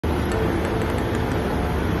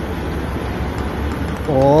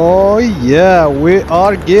Oh yeah, we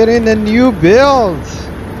are getting a new build,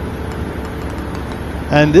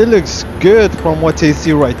 and it looks good from what I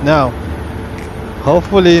see right now.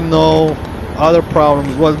 Hopefully no other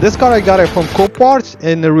problems. Well, this car I got it from Copart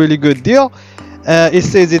in a really good deal. It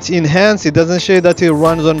says it's enhanced. It doesn't say that it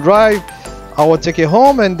runs on drive. I will take it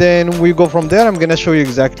home and then we go from there. I'm gonna show you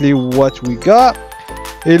exactly what we got.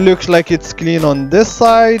 It looks like it's clean on this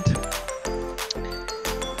side.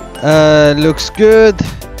 Looks good.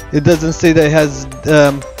 It doesn't say that it has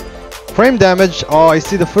frame damage. Oh, I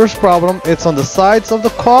see the first problem. It's on the sides of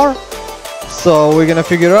the car. So we're gonna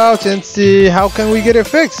figure out and see how can we get it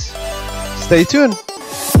fixed. Stay tuned.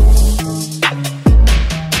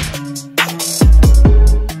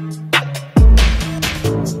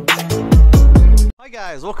 Hi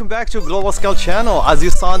guys, welcome back to Global Scout channel. As you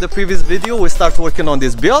saw in the previous video, we start working on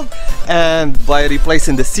this build and by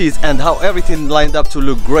replacing the seats and how everything lined up to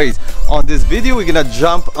look great. On this video we're gonna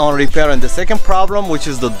jump on repairing the second problem, which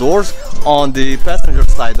is the doors on the passenger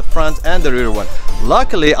side, the front and the rear one.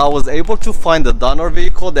 Luckily I was able to find the donor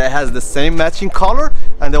vehicle that has the same matching color,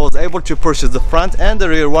 and I was able to purchase the front and the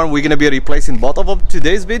rear one. We're gonna be replacing both of them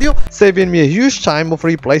today's video, saving me a huge time of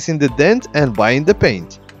replacing the dent and buying the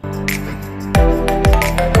paint.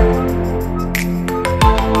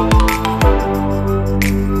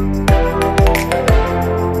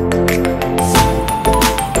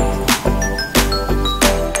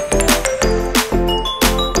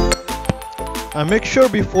 And make sure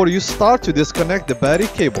before you start to disconnect the battery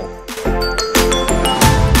cable.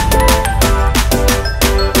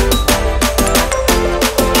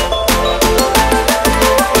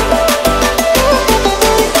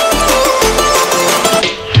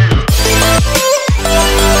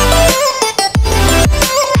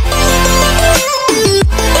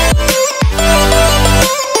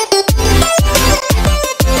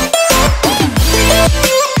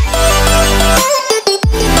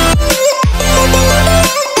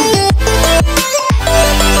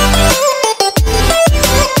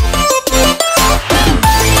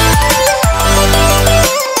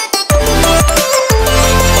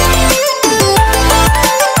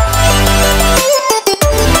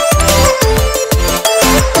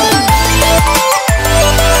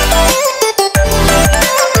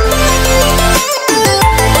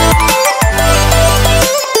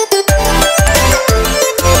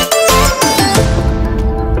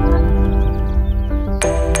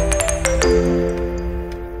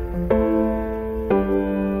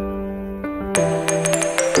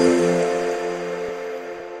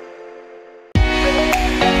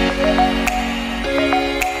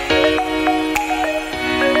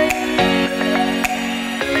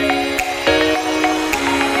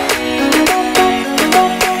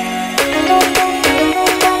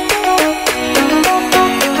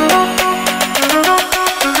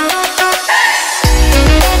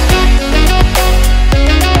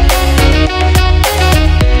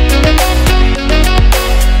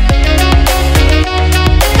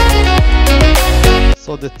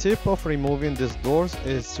 So the tip of removing these doors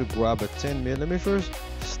is to grab a 10mm,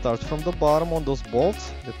 start from the bottom on those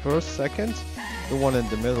bolts, the first, second, the one in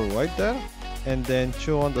the middle right there, and then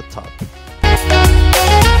two on the top.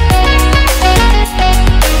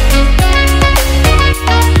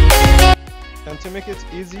 And to make it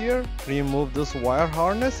easier, remove this wire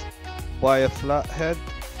harness by a flathead,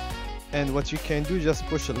 and what you can do, just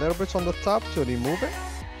push a little bit on the top to remove it,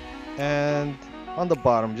 and on the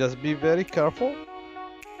bottom just be very careful.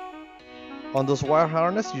 On this wire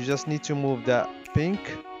harness you just need to move that pink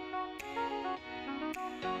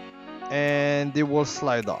and it will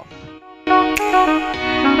slide off.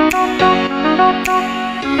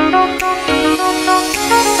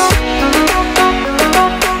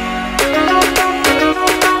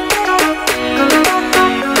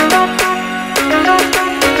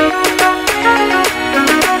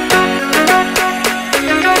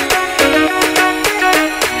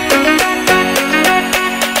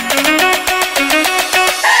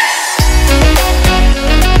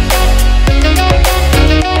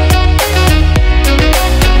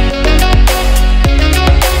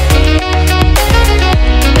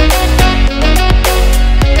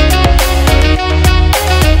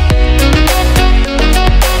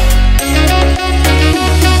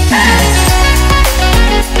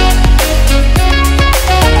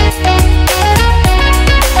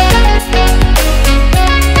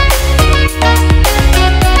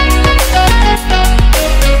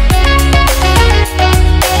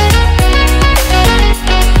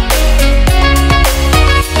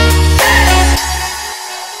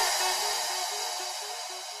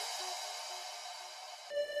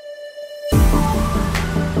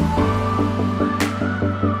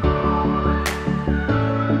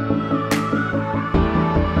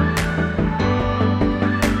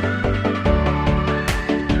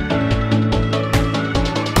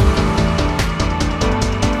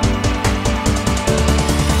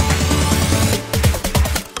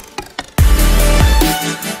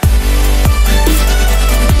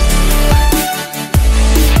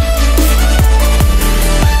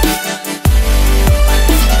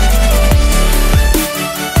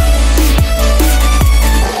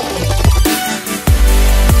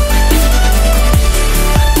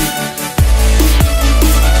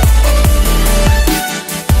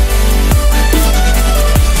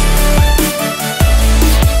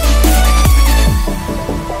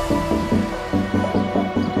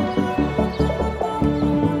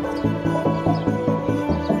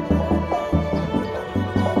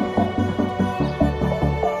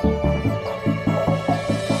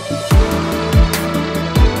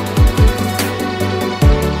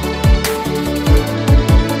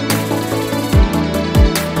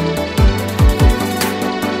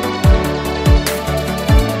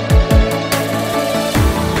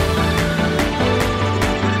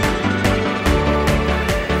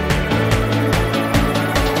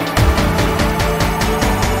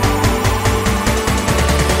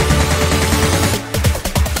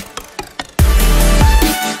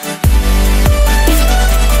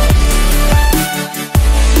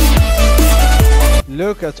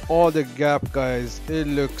 look at all the gap, guys. It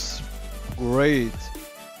looks great.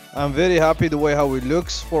 I'm very happy the way how it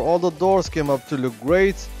looks. For all the doors came up to look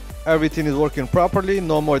great. Everything is working properly,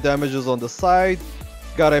 no more damages on the side.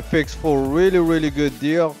 Got it fixed for really good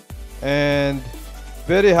deal, and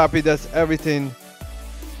very happy that everything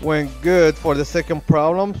went good for the second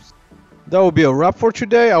problem. That will be a wrap for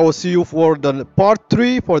today. I will see you for the part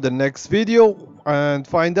 3 for the next video and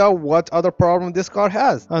find out what other problem this car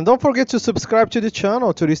has. And don't forget to subscribe to the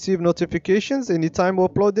channel to receive notifications anytime we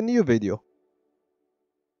upload a new video.